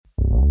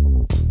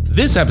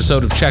This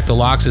episode of Check the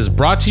Locks is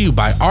brought to you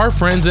by our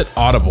friends at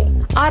Audible.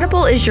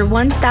 Audible is your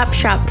one-stop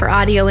shop for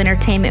audio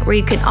entertainment where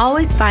you can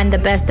always find the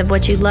best of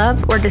what you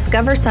love or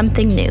discover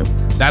something new.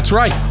 That's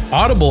right.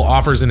 Audible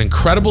offers an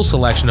incredible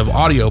selection of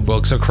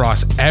audiobooks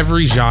across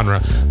every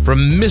genre,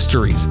 from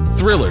mysteries,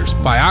 thrillers,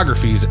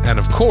 biographies, and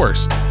of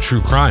course,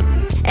 true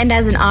crime. And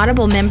as an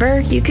Audible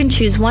member, you can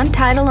choose one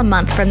title a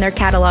month from their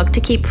catalog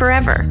to keep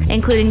forever,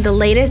 including the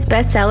latest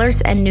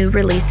bestsellers and new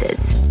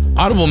releases.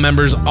 Audible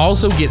members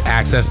also get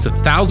access to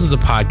thousands of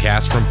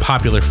podcasts from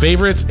popular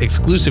favorites,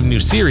 exclusive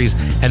new series,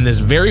 and this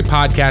very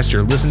podcast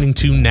you're listening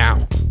to now.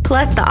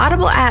 Plus, the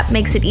Audible app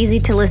makes it easy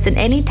to listen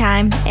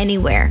anytime,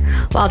 anywhere.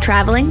 While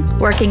traveling,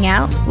 working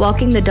out,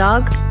 walking the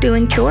dog,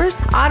 doing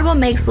chores, Audible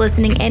makes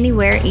listening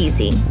anywhere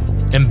easy.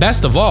 And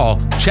best of all,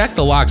 Check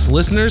the Locks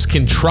listeners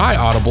can try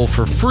Audible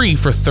for free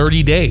for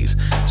 30 days.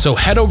 So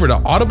head over to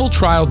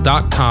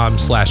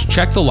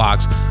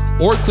audibletrial.com/checkthelocks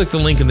or click the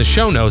link in the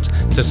show notes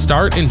to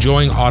start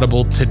enjoying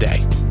Audible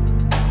today.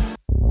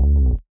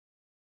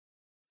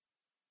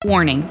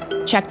 Warning,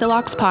 Check the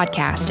Locks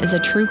podcast is a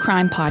true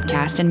crime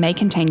podcast and may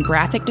contain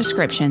graphic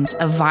descriptions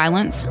of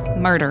violence,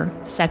 murder,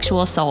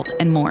 sexual assault,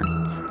 and more.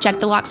 Check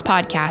the Locks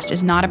podcast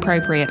is not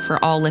appropriate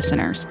for all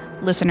listeners.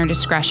 Listener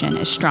discretion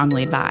is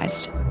strongly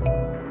advised.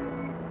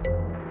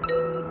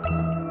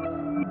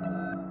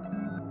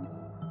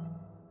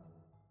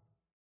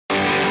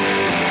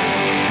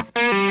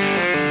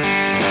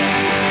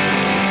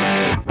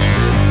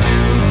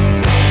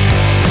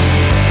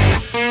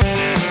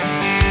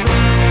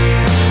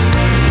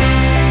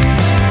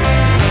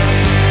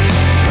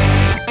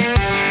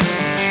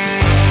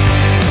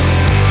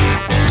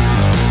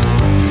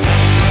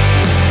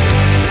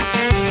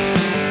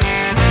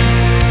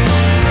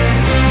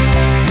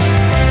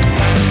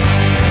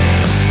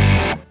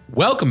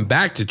 Welcome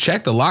back to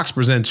Check the Locks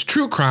presents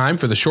True Crime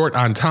for the short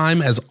on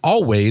time. As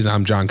always,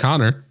 I'm John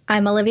Connor.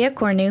 I'm Olivia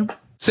Cornu.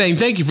 Saying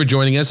thank you for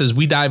joining us as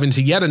we dive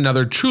into yet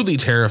another truly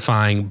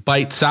terrifying,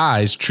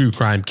 bite-sized true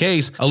crime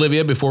case.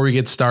 Olivia, before we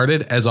get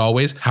started, as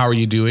always, how are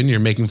you doing? You're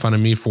making fun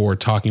of me for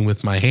talking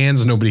with my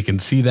hands. Nobody can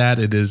see that.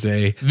 It is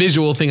a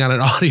visual thing on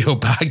an audio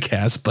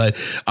podcast, but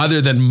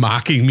other than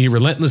mocking me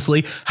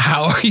relentlessly,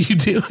 how are you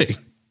doing?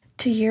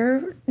 To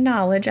your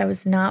knowledge, I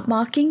was not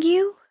mocking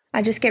you.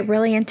 I just get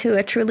really into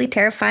a truly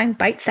terrifying,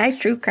 bite-sized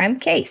true crime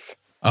case.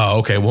 Oh,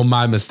 okay. Well,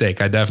 my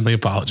mistake. I definitely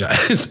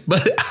apologize.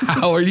 But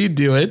how are you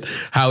doing?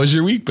 How has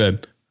your week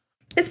been?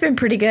 It's been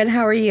pretty good.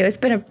 How are you? It's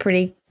been a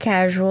pretty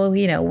casual,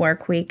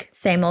 work week.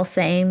 Same old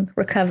same.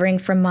 Recovering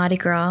from Mardi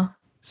Gras.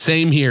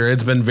 Same here.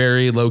 It's been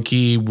very low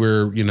key.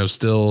 We're,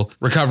 still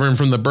recovering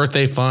from the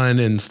birthday fun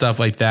and stuff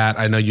like that.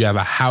 I know you have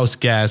a house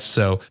guest,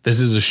 so this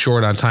is a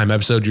short on time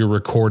episode. You're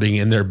recording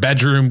in their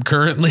bedroom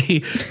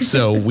currently,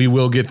 so we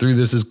will get through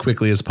this as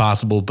quickly as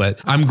possible.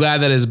 But I'm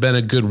glad that it's been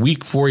a good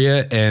week for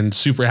you and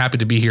super happy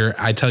to be here.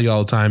 I tell you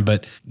all the time,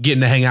 but getting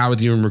to hang out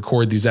with you and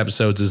record these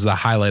episodes is the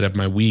highlight of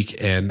my week,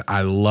 and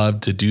I love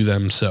to do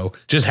them. So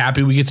just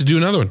happy we get to do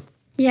another one.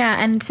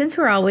 Yeah, and since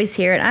we're always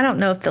here, and I don't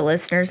know if the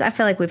listeners, I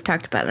feel like we've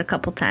talked about it a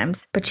couple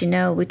times, but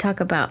we talk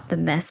about the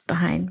mess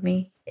behind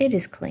me. It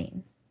is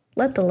clean.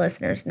 Let the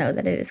listeners know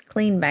that it is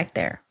clean back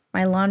there.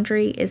 My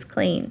laundry is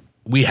clean.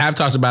 We have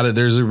talked about it.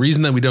 There's a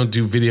reason that we don't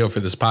do video for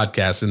this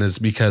podcast, and it's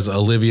because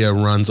Olivia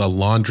runs a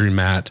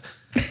laundromat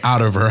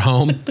out of her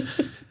home.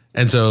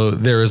 And so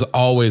there is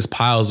always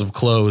piles of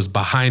clothes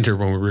behind her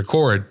when we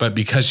record. But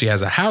because she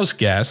has a house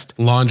guest,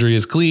 laundry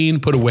is clean,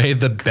 put away,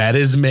 the bed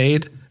is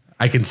made.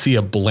 I can see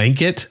a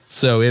blanket.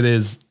 So it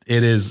is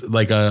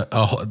like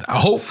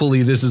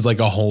hopefully this is like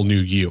a whole new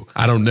you.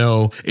 I don't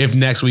know if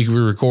next week we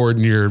record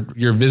and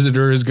your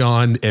visitor is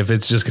gone, if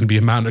it's just going to be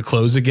a mountain of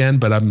clothes again,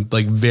 but I'm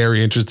like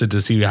very interested to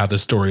see how the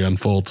story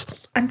unfolds.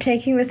 I'm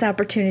taking this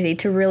opportunity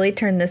to really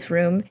turn this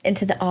room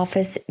into the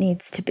office it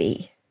needs to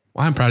be.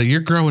 Well, I'm proud of you.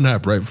 You're growing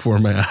up right before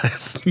my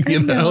eyes. You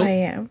know?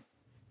 I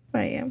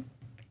am.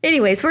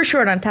 Anyways, we're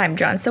short on time,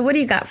 John. So what do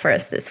you got for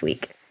us this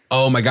week?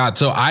 Oh my God.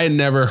 So I had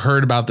never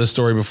heard about this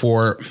story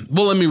before.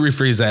 Well, let me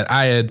rephrase that.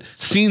 I had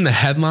seen the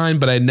headline,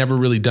 but I'd never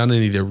really done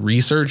any of the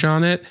research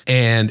on it.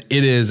 And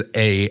it is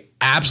a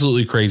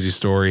absolutely crazy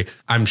story.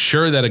 I'm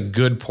sure that a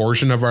good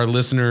portion of our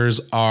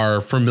listeners are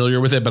familiar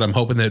with it, but I'm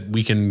hoping that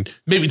we can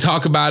maybe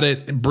talk about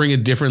it, bring a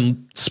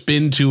different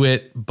spin to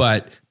it.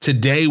 But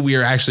today we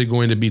are actually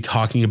going to be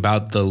talking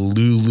about the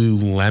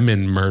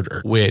Lululemon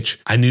murder, which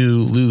I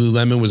knew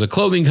Lululemon was a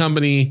clothing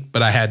company,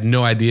 but I had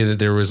no idea that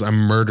there was a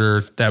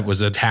murder that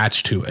was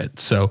attached to it.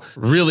 So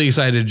really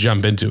excited to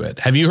jump into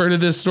it. Have you heard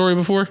of this story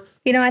before?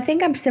 I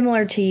think I'm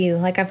similar to you.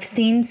 Like I've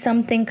seen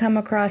something come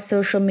across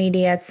social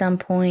media at some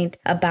point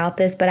about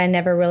this, but I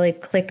never really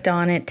clicked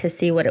on it to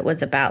see what it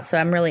was about. So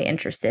I'm really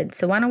interested.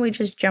 So why don't we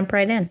just jump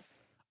right in?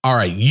 All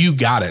right, you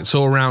got it.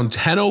 So around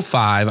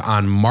 10:05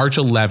 on March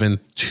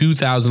 11th,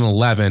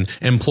 2011,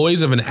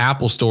 employees of an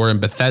Apple store in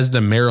Bethesda,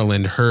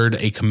 Maryland heard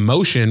a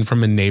commotion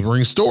from a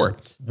neighboring store.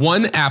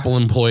 One Apple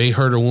employee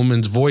heard a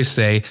woman's voice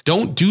say,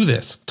 "Don't do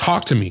this.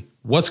 Talk to me.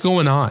 What's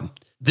going on?"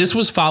 This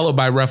was followed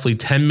by roughly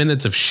 10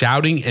 minutes of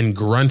shouting and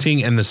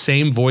grunting and the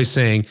same voice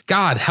saying,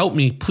 "God, help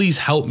me, please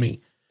help me."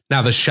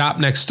 Now, the shop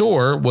next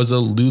door was a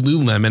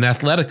Lululemon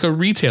Athletica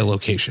retail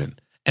location.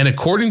 And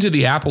according to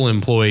the Apple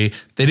employee,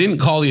 they didn't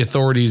call the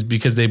authorities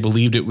because they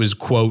believed it was,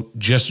 quote,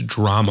 just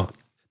drama.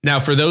 Now,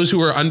 for those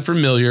who are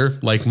unfamiliar,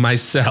 like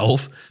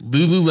myself,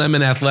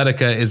 Lululemon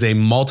Athletica is a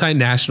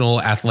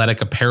multinational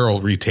athletic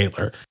apparel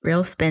retailer. Real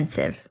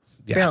expensive.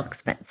 Yeah. Real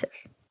expensive.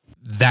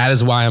 That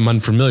is why I'm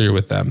unfamiliar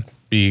with them,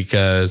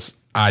 because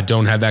I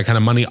don't have that kind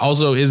of money.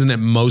 Also, isn't it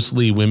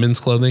mostly women's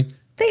clothing?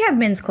 They have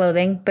men's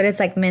clothing, but it's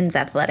like men's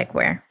athletic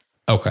wear.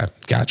 Okay,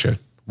 gotcha.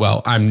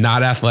 Well, I'm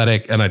not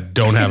athletic and I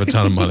don't have a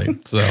ton of money.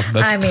 So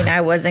that's I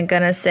wasn't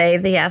going to say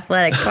the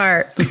athletic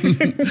part.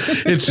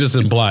 It's just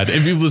implied.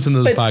 If you've listened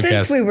to this podcast.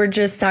 Since we were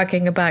just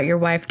talking about your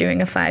wife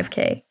doing a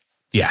 5K.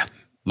 Yeah.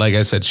 Like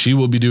I said, she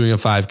will be doing a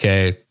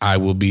 5K. I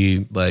will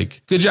be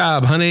like, good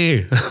job,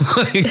 honey.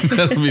 Like,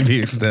 that'll be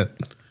the extent.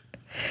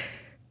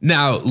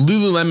 Now,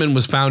 Lululemon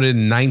was founded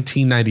in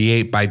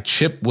 1998 by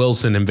Chip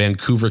Wilson in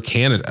Vancouver,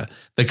 Canada.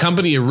 The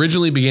company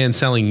originally began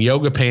selling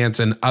yoga pants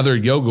and other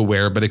yoga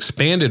wear, but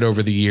expanded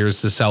over the years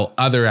to sell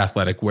other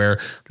athletic wear,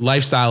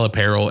 lifestyle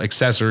apparel,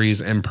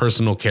 accessories, and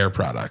personal care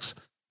products.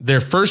 Their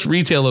first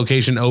retail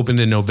location opened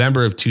in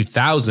November of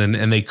 2000,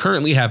 and they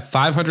currently have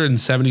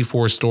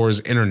 574 stores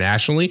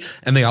internationally,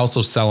 and they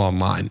also sell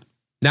online.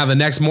 Now, the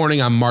next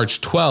morning on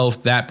March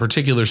 12th, that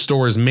particular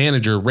store's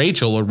manager,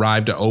 Rachel,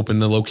 arrived to open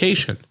the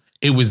location.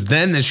 It was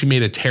then that she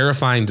made a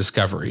terrifying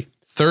discovery.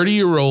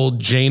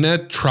 30-year-old Jana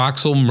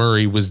Troxel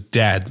Murray was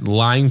dead,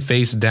 lying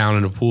face down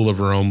in a pool of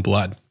her own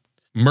blood.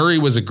 Murray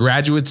was a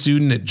graduate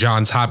student at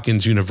Johns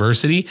Hopkins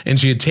University, and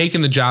she had taken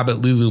the job at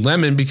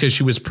Lululemon because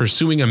she was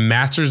pursuing a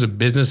master's of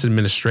business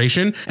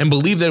administration and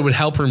believed that it would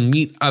help her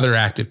meet other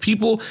active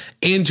people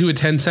and to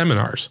attend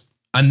seminars.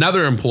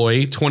 Another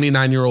employee,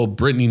 29-year-old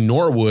Brittany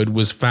Norwood,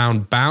 was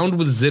found bound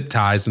with zip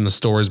ties in the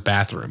store's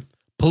bathroom.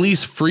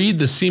 Police freed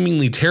the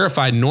seemingly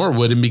terrified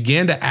Norwood and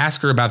began to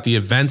ask her about the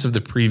events of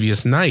the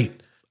previous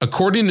night.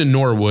 According to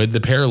Norwood,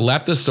 the pair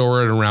left the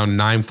store at around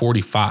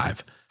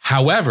 9:45.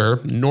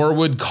 However,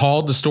 Norwood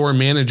called the store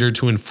manager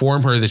to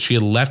inform her that she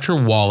had left her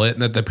wallet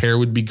and that the pair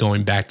would be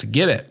going back to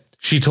get it.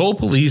 She told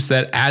police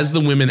that as the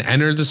women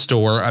entered the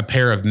store, a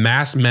pair of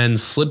masked men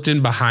slipped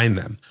in behind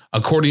them.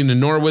 According to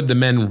Norwood, the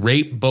men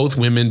raped both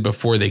women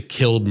before they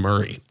killed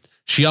Murray.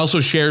 She also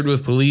shared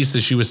with police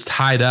that she was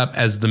tied up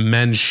as the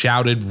men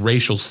shouted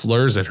racial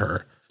slurs at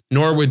her.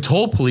 Norwood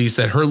told police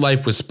that her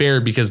life was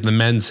spared because the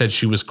men said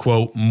she was,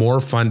 quote, more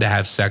fun to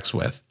have sex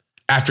with.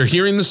 After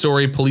hearing the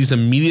story, police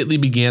immediately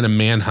began a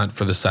manhunt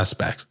for the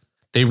suspects.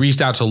 They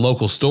reached out to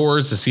local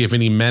stores to see if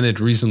any men had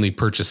recently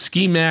purchased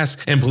ski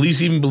masks, and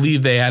police even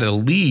believed they had a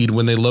lead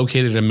when they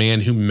located a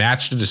man who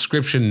matched the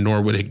description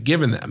Norwood had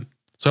given them.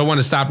 So I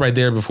want to stop right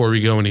there before we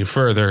go any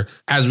further.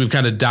 As we've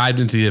kind of dived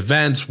into the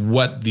events,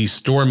 what the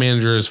store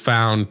manager has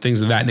found,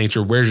 things of that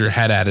nature, where's your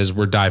head at as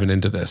we're diving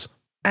into this?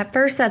 At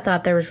first, I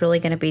thought there was really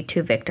going to be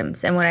two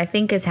victims. And what I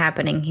think is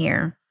happening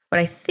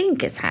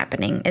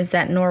is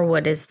that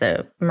Norwood is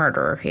the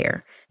murderer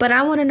here. But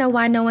I want to know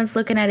why no one's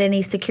looking at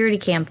any security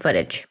cam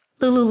footage.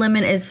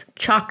 Lululemon is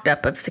chalked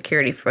up of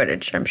security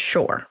footage, I'm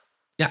sure.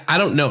 Yeah, I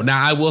don't know.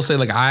 Now, I will say,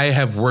 like, I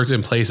have worked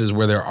in places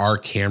where there are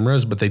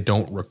cameras, but they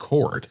don't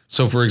record.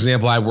 So, for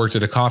example, I worked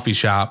at a coffee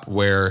shop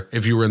where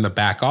if you were in the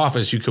back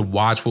office, you could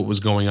watch what was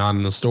going on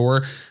in the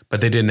store, but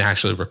they didn't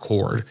actually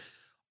record.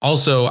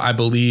 Also, I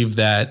believe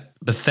that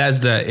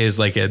Bethesda is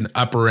like an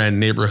upper end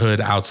neighborhood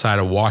outside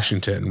of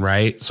Washington,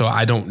 right? So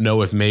I don't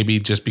know if maybe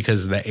just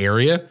because of the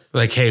area,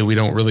 like, hey, we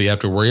don't really have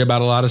to worry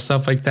about a lot of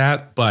stuff like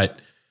that. But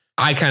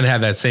I kind of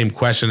have that same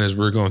question as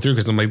we're going through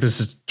because I'm like, this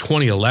is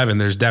 2011.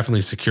 There's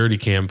definitely security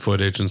cam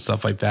footage and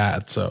stuff like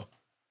that. So,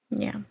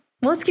 yeah.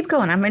 Well, let's keep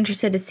going. I'm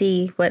interested to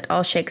see what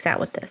all shakes out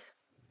with this.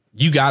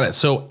 You got it.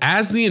 So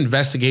as the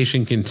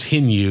investigation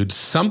continued,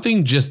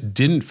 something just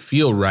didn't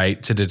feel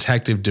right to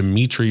Detective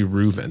Dimitri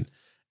Reuven.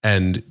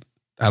 And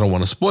I don't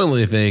want to spoil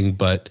anything,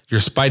 but your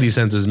spidey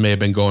senses may have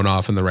been going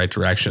off in the right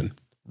direction.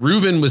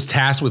 Reuven was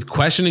tasked with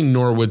questioning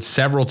Norwood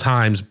several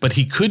times, but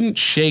he couldn't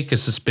shake a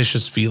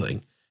suspicious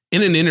feeling.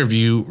 In an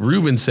interview,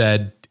 Reuven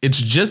said,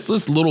 "It's just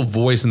this little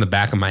voice in the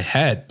back of my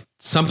head.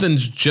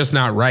 Something's just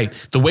not right.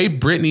 The way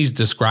Brittany's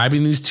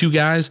describing these two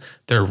guys,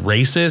 they're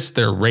racist,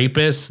 they're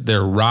rapists,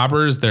 they're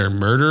robbers, they're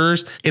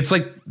murderers. It's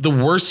like the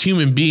worst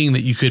human being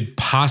that you could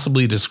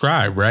possibly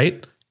describe,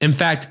 right?" In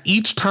fact,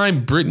 each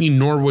time Brittany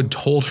Norwood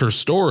told her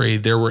story,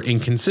 there were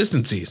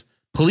inconsistencies.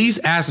 Police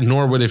asked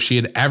Norwood if she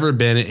had ever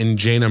been in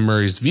Jana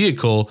Murray's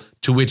vehicle,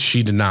 to which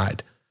she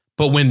denied.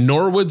 But when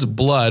Norwood's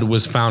blood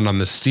was found on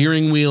the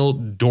steering wheel,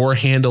 door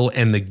handle,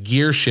 and the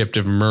gear shift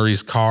of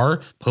Murray's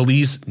car,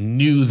 police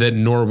knew that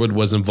Norwood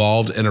was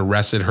involved and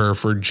arrested her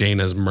for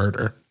Jana's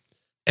murder.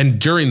 And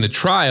during the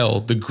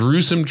trial, the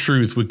gruesome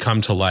truth would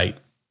come to light.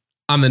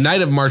 On the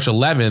night of March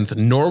 11th,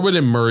 Norwood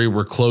and Murray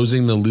were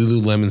closing the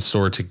Lululemon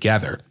store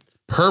together.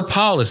 Per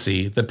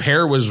policy, the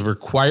pair was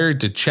required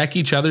to check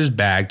each other's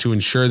bag to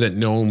ensure that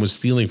no one was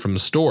stealing from the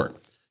store.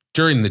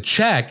 During the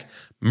check,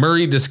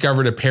 Murray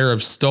discovered a pair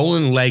of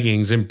stolen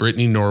leggings in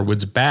Brittany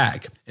Norwood's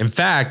bag. In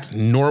fact,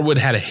 Norwood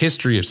had a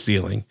history of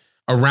stealing.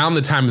 Around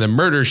the time of the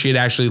murder, she had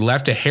actually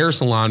left a hair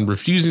salon,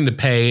 refusing to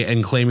pay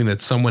and claiming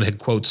that someone had,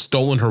 quote,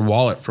 stolen her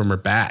wallet from her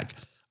bag.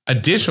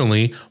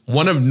 Additionally,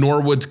 one of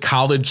Norwood's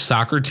college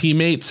soccer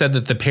teammates said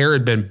that the pair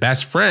had been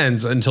best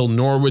friends until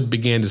Norwood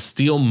began to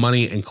steal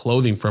money and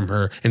clothing from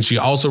her, and she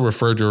also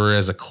referred to her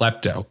as a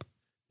klepto.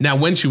 Now,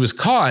 when she was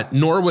caught,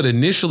 Norwood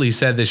initially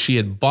said that she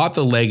had bought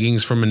the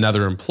leggings from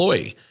another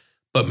employee,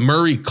 but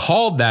Murray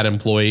called that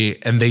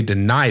employee and they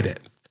denied it.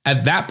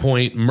 At that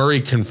point,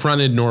 Murray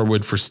confronted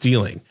Norwood for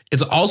stealing.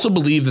 It's also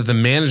believed that the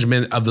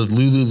management of the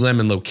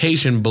Lululemon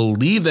location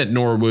believed that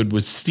Norwood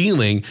was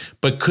stealing,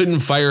 but couldn't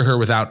fire her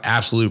without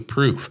absolute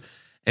proof.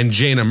 And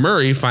Jana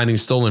Murray finding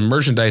stolen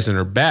merchandise in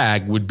her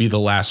bag would be the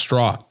last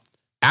straw.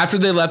 After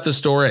they left the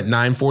store at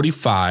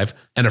 9:45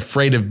 and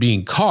afraid of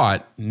being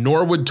caught,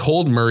 Norwood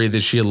told Murray that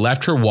she had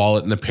left her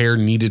wallet and the pair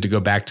needed to go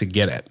back to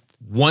get it.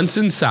 Once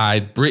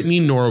inside, Brittany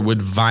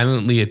Norwood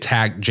violently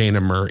attacked Jana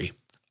Murray.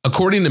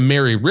 According to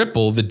Mary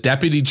Ripple, the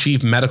deputy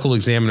chief medical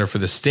examiner for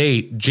the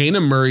state, Jana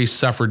Murray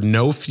suffered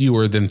no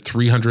fewer than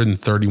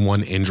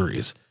 331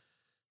 injuries.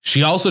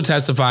 She also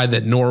testified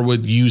that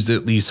Norwood used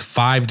at least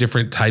 5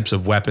 different types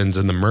of weapons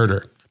in the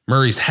murder.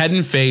 Murray's head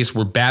and face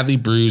were badly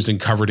bruised and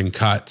covered in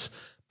cuts,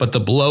 but the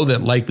blow that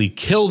likely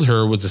killed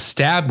her was a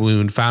stab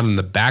wound found in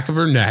the back of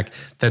her neck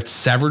that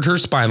severed her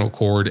spinal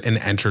cord and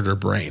entered her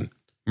brain.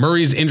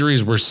 Murray's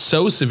injuries were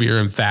so severe,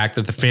 in fact,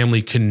 that the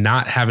family could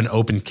not have an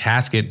open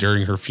casket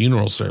during her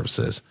funeral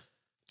services.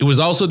 It was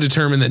also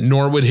determined that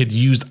Norwood had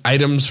used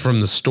items from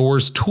the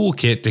store's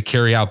toolkit to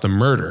carry out the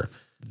murder.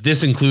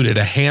 This included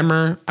a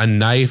hammer, a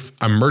knife,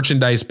 a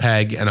merchandise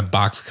peg, and a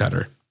box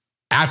cutter.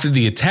 After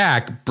the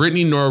attack,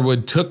 Brittany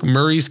Norwood took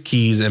Murray's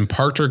keys and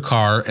parked her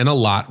car in a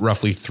lot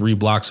roughly 3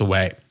 blocks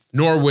away.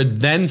 Norwood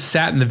then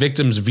sat in the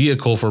victim's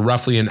vehicle for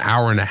roughly an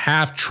hour and a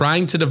half,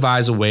 trying to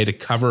devise a way to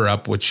cover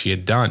up what she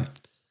had done.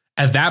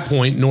 At that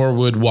point,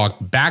 Norwood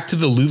walked back to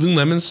the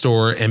Lululemon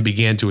store and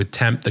began to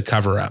attempt the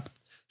cover-up.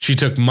 She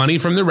took money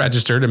from the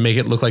register to make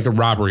it look like a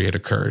robbery had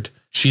occurred.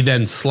 She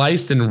then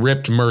sliced and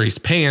ripped Murray's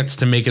pants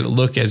to make it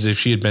look as if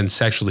she had been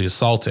sexually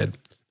assaulted.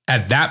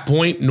 At that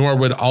point,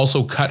 Norwood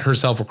also cut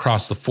herself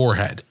across the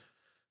forehead.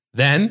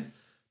 Then,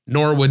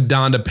 Norwood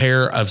donned a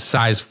pair of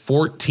size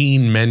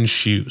 14 men's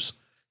shoes.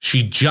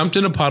 She jumped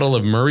in a puddle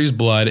of Murray's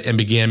blood and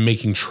began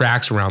making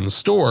tracks around the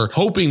store,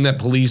 hoping that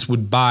police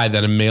would buy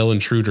that a male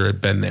intruder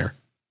had been there.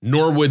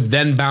 Norwood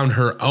then bound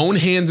her own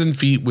hands and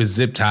feet with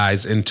zip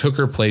ties and took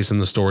her place in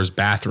the store's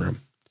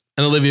bathroom.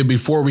 And Olivia,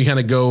 before we kind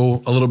of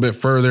go a little bit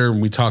further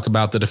and we talk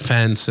about the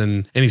defense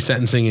and any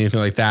sentencing,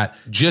 anything like that,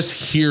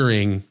 just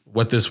hearing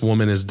what this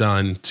woman has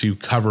done to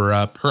cover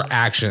up her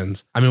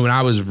actions. I mean, when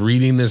I was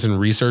reading this and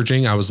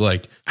researching, I was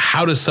like,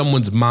 how does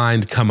someone's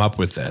mind come up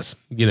with this?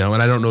 You know,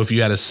 and I don't know if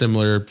you had a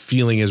similar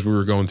feeling as we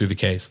were going through the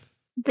case.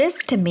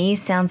 This to me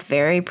sounds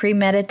very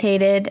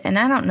premeditated, and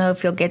I don't know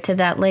if you'll get to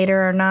that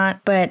later or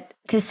not, but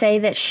to say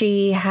that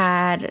she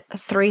had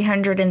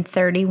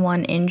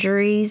 331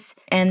 injuries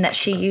and that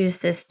she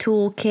used this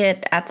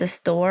toolkit at the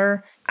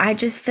store, I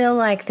just feel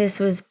like this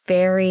was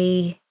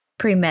very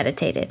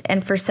premeditated.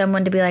 And for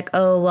someone to be like,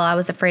 oh, well, I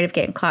was afraid of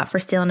getting caught for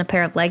stealing a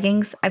pair of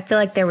leggings, I feel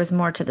like there was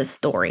more to the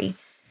story,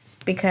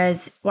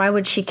 because why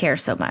would she care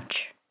so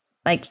much?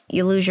 Like,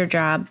 you lose your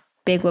job,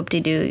 big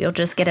whoop-de-doo, you'll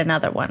just get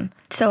another one.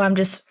 So I'm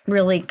just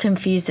really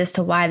confused as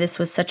to why this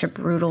was such a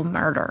brutal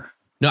murder.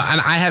 No,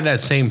 and I had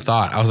that same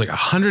thought. I was like,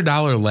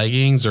 $100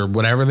 leggings or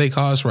whatever they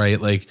cost,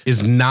 right? Like,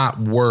 is not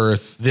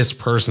worth this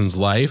person's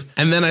life.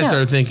 And then I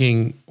started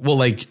thinking, well,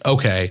 like,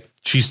 okay,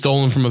 she's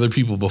stolen from other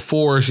people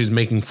before. She's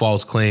making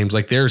false claims.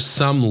 Like, there's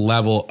some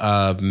level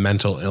of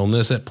mental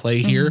illness at play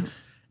here.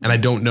 Mm-hmm. And I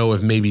don't know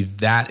if maybe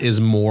that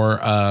is more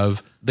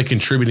of the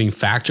contributing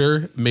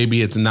factor.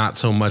 Maybe it's not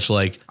so much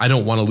like, I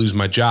don't want to lose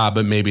my job,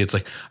 but maybe it's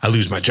like, I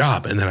lose my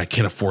job and then I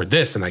can't afford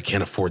this and I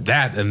can't afford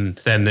that. And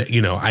then,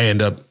 you know, I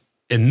end up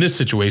in this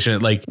situation,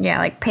 like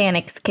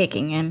panic's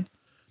kicking in.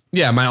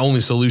 Yeah, my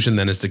only solution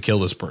then is to kill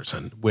this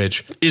person,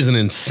 which is an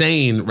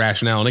insane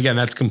rationale. And again,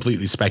 that's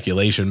completely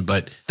speculation,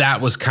 but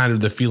that was kind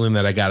of the feeling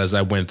that I got as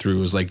I went through.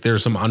 It was like,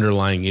 there's some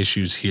underlying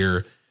issues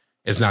here.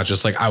 It's not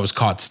just like I was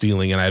caught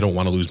stealing and I don't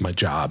want to lose my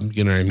job.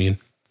 You know what I mean?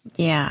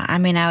 Yeah, I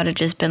mean, I would have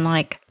just been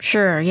like,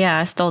 sure, yeah,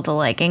 I stole the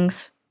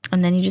leggings.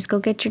 And then you just go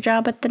get your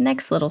job at the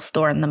next little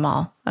store in the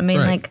mall. I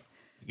mean, like.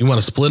 You want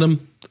to split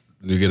them?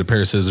 You get a pair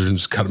of scissors and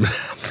just cut them in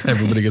half.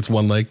 Everybody gets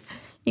one leg.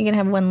 You can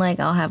have one leg.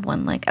 I'll have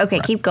one leg. Okay,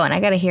 keep going.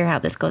 I got to hear how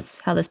this goes,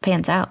 how this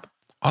pans out.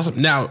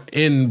 Awesome. Now,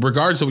 in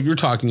regards to what you're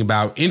talking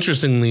about,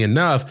 interestingly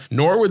enough,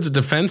 Norwood's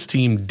defense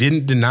team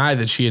didn't deny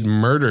that she had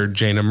murdered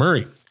Jana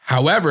Murray.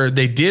 However,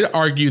 they did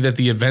argue that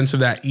the events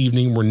of that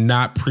evening were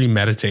not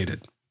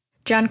premeditated.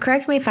 John,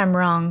 correct me if I'm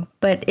wrong,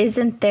 but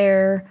isn't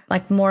there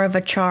like more of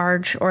a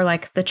charge, or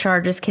like the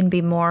charges can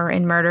be more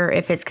in murder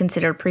if it's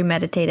considered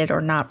premeditated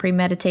or not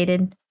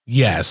premeditated?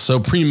 Yes. So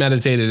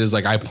premeditated is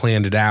like I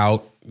planned it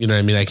out. You know what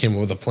I mean? I came up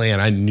with a plan.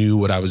 I knew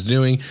what I was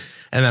doing.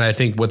 And then I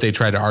think what they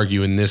tried to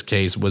argue in this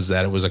case was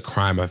that it was a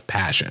crime of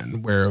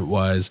passion, where it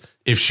was,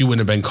 if she wouldn't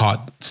have been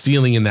caught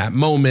stealing in that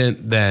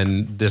moment,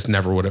 then this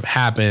never would have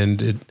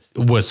happened. It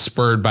was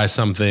spurred by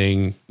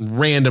something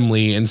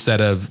randomly instead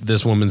of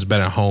this woman's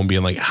been at home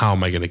being like, how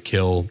am I going to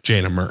kill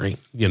Jana Murray?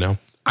 You know,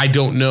 I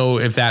don't know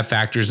if that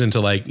factors into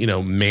like, you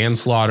know,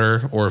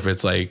 manslaughter or if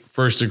it's like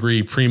first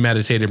degree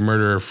premeditated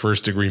murder or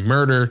first degree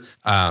murder.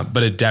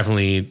 But it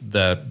definitely,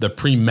 the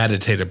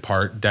premeditated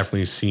part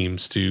definitely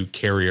seems to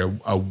carry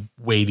a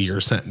weightier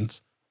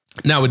sentence.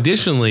 Now,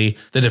 additionally,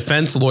 the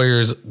defense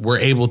lawyers were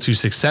able to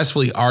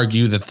successfully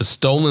argue that the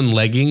stolen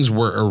leggings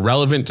were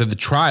irrelevant to the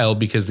trial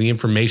because the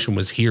information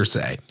was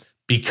hearsay.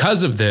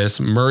 Because of this,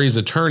 Murray's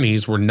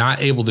attorneys were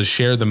not able to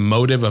share the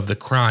motive of the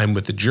crime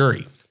with the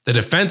jury. The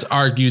defense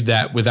argued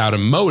that without a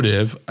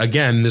motive,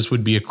 again, this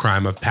would be a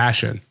crime of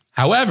passion.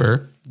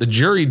 However, the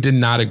jury did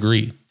not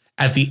agree.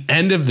 At the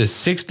end of the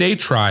 6-day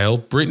trial,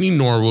 Brittany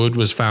Norwood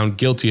was found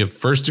guilty of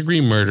first-degree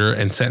murder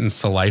and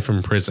sentenced to life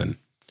in prison.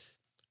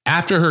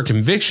 After her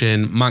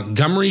conviction,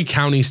 Montgomery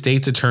County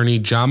State's Attorney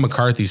John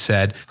McCarthy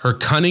said her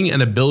cunning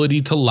and ability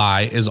to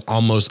lie is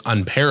almost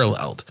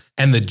unparalleled.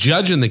 And the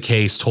judge in the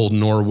case told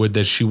Norwood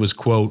that she was,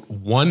 quote,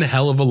 one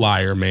hell of a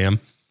liar,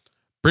 ma'am.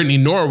 Brittany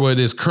Norwood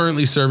is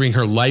currently serving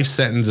her life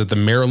sentence at the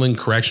Maryland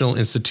Correctional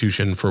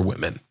Institution for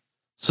Women.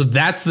 So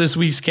that's this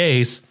week's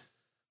case.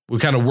 We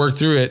kind of worked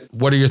through it.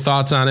 What are your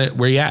thoughts on it?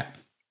 Where you at?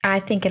 I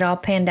think it all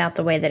panned out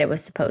the way that it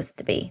was supposed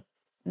to be.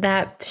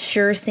 That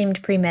sure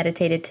seemed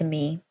premeditated to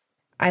me.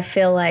 I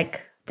feel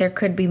like there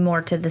could be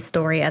more to the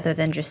story other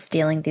than just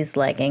stealing these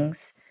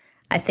leggings.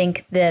 I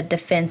think the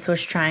defense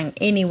was trying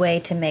anyway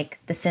to make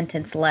the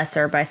sentence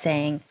lesser by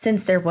saying,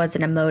 since there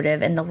wasn't a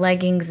motive and the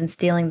leggings and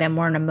stealing them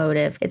weren't a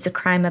motive, it's a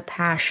crime of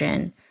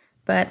passion.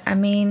 But I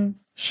mean,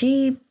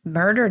 she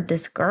murdered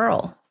this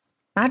girl.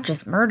 Not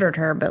just murdered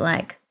her, but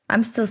like,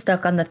 I'm still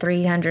stuck on the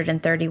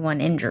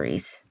 331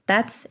 injuries.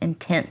 That's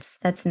intense.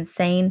 That's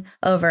insane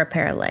over a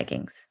pair of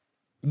leggings.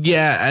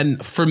 Yeah,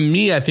 and for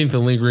me, I think the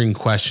lingering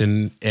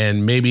question,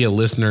 and maybe a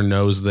listener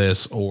knows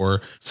this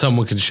or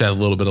someone can shed a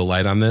little bit of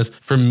light on this.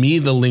 For me,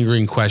 the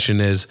lingering question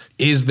is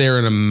there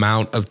an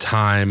amount of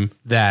time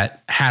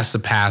that has to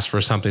pass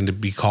for something to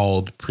be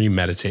called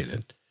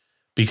premeditated?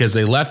 Because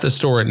they left the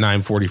store at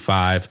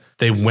 9:45.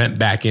 They went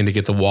back in to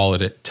get the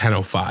wallet at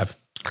 10:05.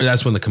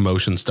 That's when the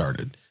commotion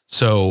started.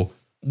 So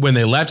when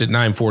they left at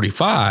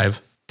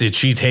 9:45, did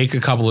she take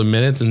a couple of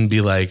minutes and be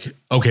like,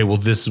 okay, well,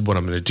 this is what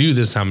I'm going to do.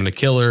 This is how I'm going to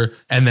kill her.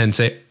 And then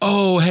say,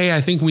 oh, hey,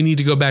 I think we need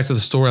to go back to the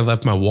store. I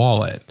left my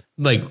wallet.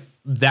 Like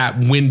that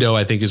window,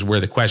 I think, is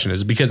where the question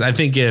is. Because I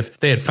think if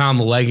they had found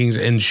the leggings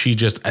and she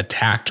just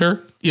attacked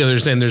her, you know, they're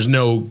saying there's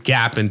no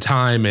gap in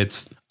time.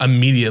 It's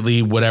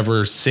immediately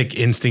whatever sick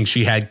instinct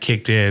she had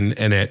kicked in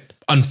and it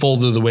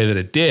unfolded the way that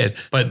it did.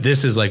 But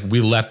this is like, we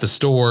left the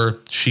store.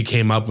 She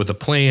came up with a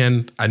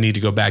plan. I need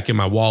to go back in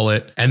my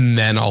wallet. And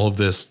then all of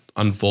this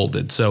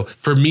unfolded. So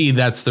for me,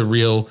 that's the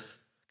real,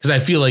 because I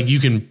feel like you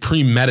can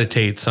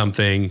premeditate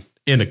something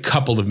in a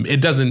couple of,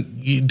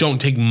 you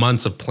don't take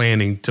months of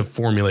planning to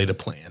formulate a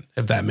plan,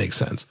 if that makes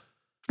sense.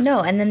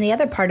 No, and then the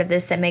other part of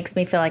this that makes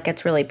me feel like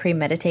it's really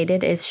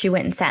premeditated is she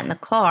went and sat in the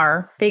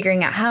car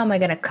figuring out, how am I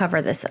going to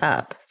cover this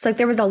up? So like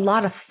there was a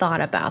lot of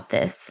thought about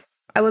this.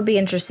 I would be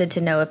interested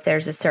to know if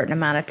there's a certain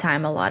amount of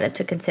time allotted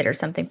to consider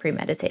something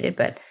premeditated,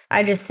 but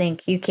I just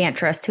think you can't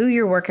trust who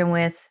you're working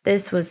with.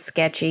 This was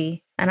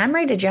sketchy, and I'm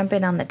ready to jump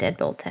in on the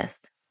deadbolt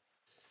test.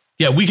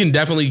 Yeah, we can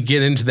definitely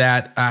get into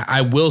that.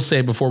 I will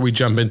say before we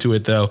jump into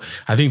it, though,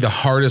 I think the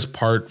hardest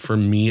part for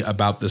me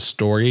about this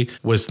story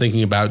was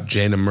thinking about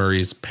Jana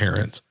Murray's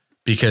parents,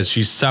 because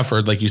she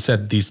suffered, like you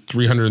said, these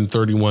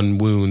 331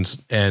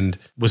 wounds and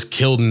was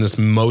killed in this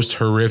most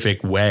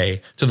horrific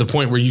way to the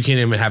point where you can't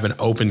even have an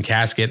open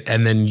casket.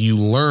 And then you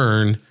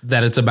learn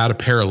that it's about a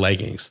pair of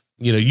leggings.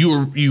 You know,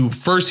 you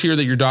first hear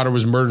that your daughter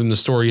was murdered, and the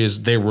story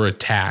is they were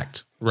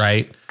attacked,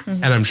 right?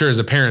 Mm-hmm. And I'm sure as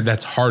a parent,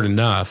 that's hard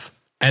enough.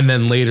 And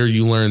then later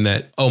you learn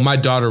that, oh, my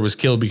daughter was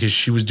killed because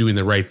she was doing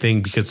the right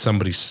thing because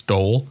somebody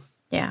stole.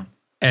 Yeah.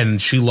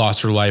 And she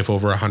lost her life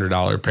over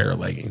 $100 pair of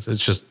leggings.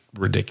 It's just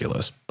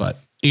ridiculous. But,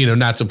 you know,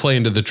 not to play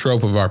into the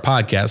trope of our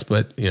podcast,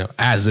 but, you know,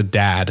 as a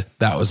dad,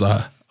 that was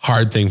a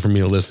hard thing for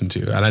me to listen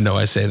to. And I know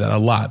I say that a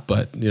lot,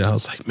 but, you know, I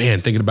was like,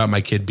 man, thinking about my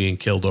kid being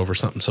killed over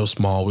something so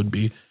small would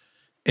be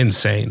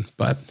insane.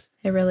 But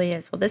it really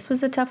is. Well, this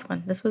was a tough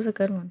one. This was a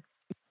good one.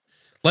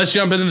 Let's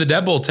jump into the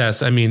deadbolt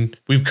test. I mean,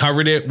 we've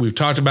covered it. We've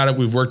talked about it.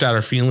 We've worked out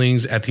our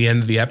feelings at the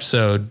end of the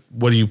episode.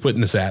 What are you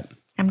putting this at?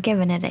 I'm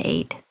giving it an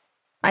 8.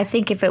 I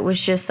think if it was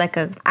just like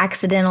a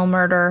accidental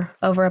murder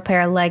over a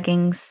pair of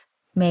leggings,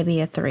 maybe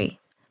a 3.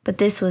 But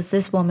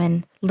this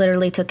woman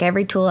literally took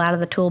every tool out of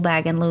the tool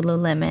bag in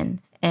Lululemon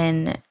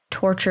and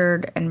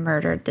tortured and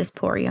murdered this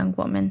poor young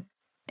woman.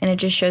 And it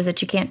just shows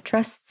that you can't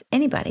trust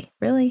anybody,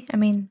 really. I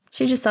mean,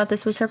 she just thought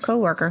this was her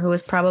coworker who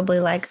was probably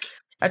like,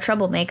 a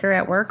troublemaker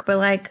at work, but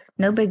like,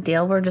 no big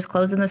deal. We're just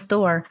closing the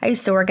store. I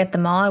used to work at the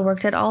mall. I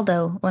worked at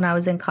Aldo when I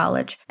was in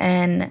college.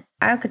 And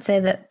I could say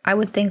that I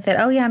would think that,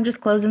 oh yeah, I'm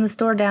just closing the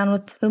store down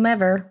with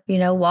whomever,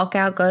 walk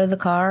out, go to the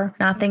car,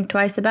 not think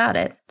twice about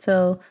it.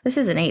 So this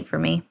is an 8 for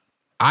me.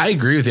 I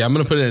agree with you. I'm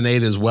going to put it an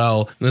 8 as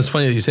well. And it's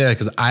funny that you say that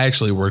because I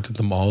actually worked at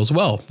the mall as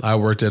well. I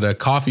worked at a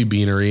coffee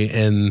beanery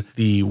in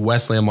the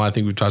Westland Mall. I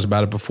think we've talked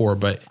about it before,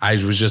 but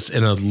I was just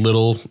in a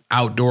little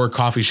outdoor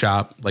coffee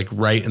shop, like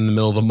right in the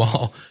middle of the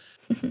mall.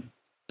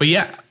 But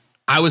yeah,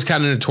 I was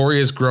kind of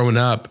notorious growing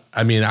up.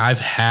 I mean, I've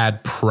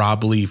had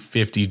probably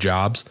 50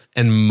 jobs,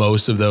 and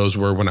most of those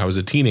were when I was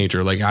a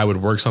teenager. Like I would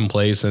work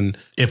someplace, and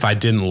if I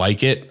didn't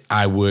like it,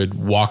 I would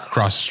walk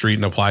across the street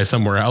and apply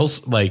somewhere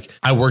else. Like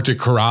I worked at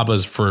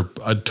Carrabba's for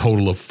a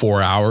total of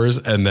 4 hours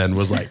and then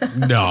was like,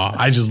 no,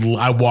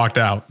 I walked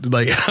out.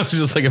 Like I was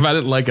just like, if I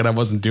didn't like it, I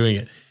wasn't doing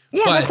it.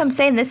 Yeah, that's what I'm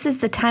saying. This is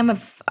the time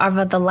of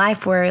the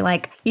life where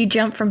like you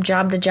jump from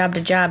job to job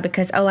to job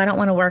because, I don't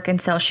want to work and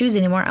sell shoes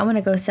anymore. I want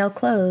to go sell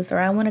clothes, or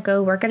I want to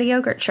go work at a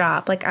yogurt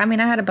shop. Like, I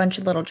had a bunch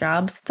of little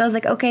jobs. So I was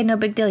like, okay, no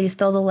big deal. You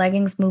stole the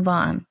leggings, move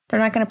on. They're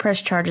not going to press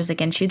charges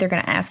against you. They're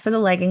going to ask for the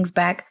leggings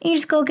back. And you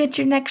just go get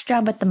your next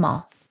job at the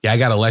mall. Yeah, I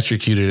got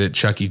electrocuted at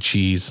Chuck E.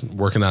 Cheese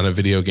working on a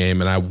video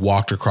game, and I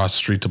walked across the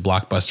street to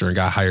Blockbuster and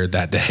got hired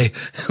that day.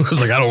 I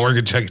was like, I don't work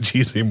at Chuck E.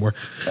 Cheese anymore.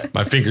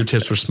 My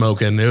fingertips were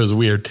smoking. It was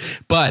weird.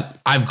 But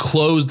I've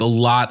closed a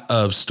lot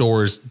of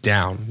stores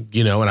down,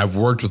 and I've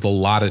worked with a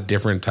lot of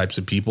different types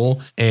of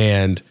people.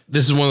 And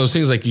this is one of those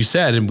things, like you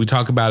said, and we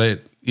talk about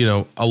it,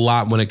 a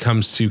lot when it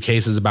comes to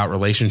cases about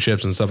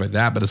relationships and stuff like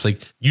that. But it's like,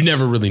 you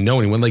never really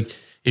know anyone. Like,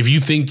 if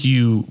you think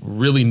you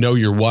really know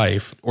your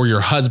wife or your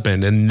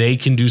husband and they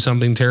can do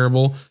something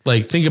terrible,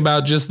 like think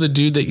about just the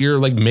dude that you're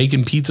like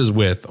making pizzas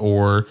with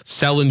or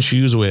selling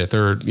shoes with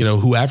or,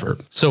 whoever.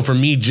 So for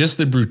me, just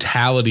the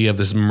brutality of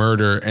this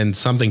murder and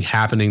something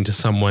happening to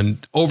someone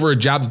over a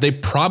job that they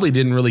probably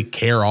didn't really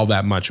care all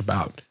that much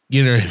about.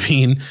 You know what I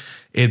mean?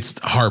 It's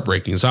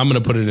heartbreaking. So I'm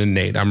going to put it in an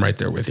 8. I'm right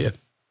there with you.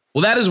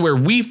 Well, that is where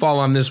we fall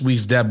on this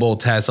week's Deadbolt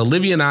test.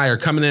 Olivia and I are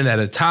coming in at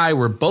a tie.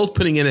 We're both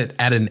putting in it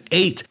at an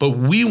 8, but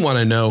we want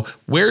to know,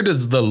 where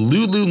does the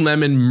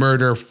Lululemon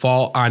murder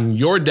fall on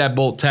your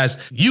Deadbolt test?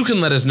 You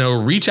can let us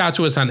know. Reach out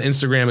to us on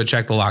Instagram at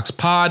Check the Locks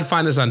Pod.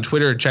 Find us on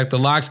Twitter at Check the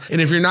Locks. And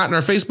if you're not in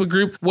our Facebook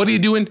group, what are you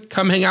doing?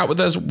 Come hang out with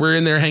us. We're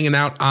in there hanging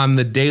out on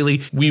the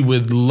daily. We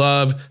would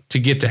love to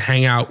get to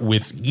hang out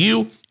with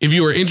you. If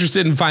you are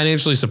interested in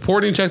financially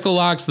supporting Check the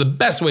Locks, the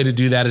best way to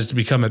do that is to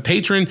become a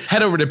patron.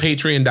 Head over to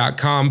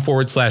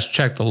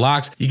patreon.com/Check the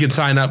Locks. You can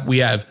sign up. We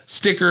have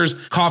stickers,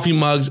 coffee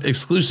mugs,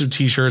 exclusive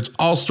t-shirts,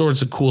 all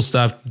sorts of cool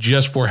stuff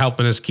just for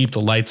helping us keep the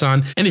lights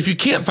on. And if you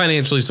can't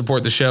financially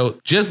support the show,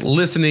 just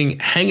listening,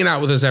 hanging out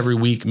with us every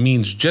week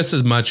means just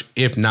as much,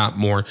 if not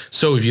more.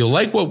 So if you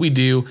like what we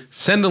do,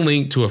 send a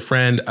link to a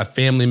friend, a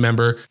family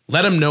member,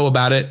 let them know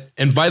about it,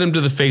 invite them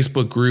to the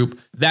Facebook group.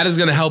 That is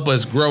going to help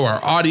us grow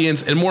our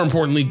audience and, more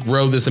importantly,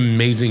 grow this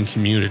amazing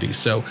community.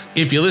 So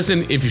if you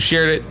listened, if you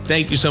shared it,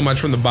 thank you so much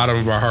from the bottom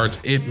of our hearts.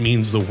 It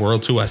means the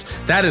world to us.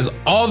 That is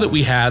all that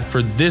we have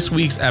for this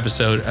week's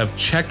episode of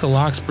Check the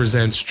Locks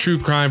presents True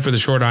Crime for the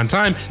Short on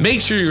Time. Make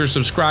sure you're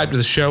subscribed to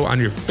the show on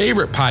your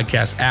favorite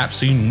podcast app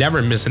so you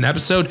never miss an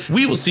episode.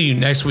 We will see you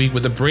next week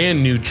with a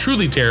brand new,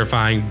 truly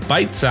terrifying,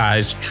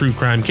 bite-sized true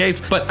crime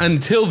case. But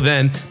until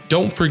then,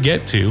 don't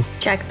forget to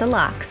check the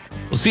locks.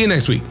 We'll see you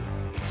next week.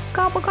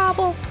 Gobble,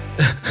 gobble.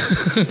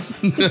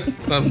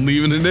 I'm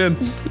leaving it in.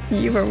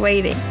 You were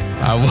waiting.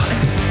 I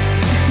was.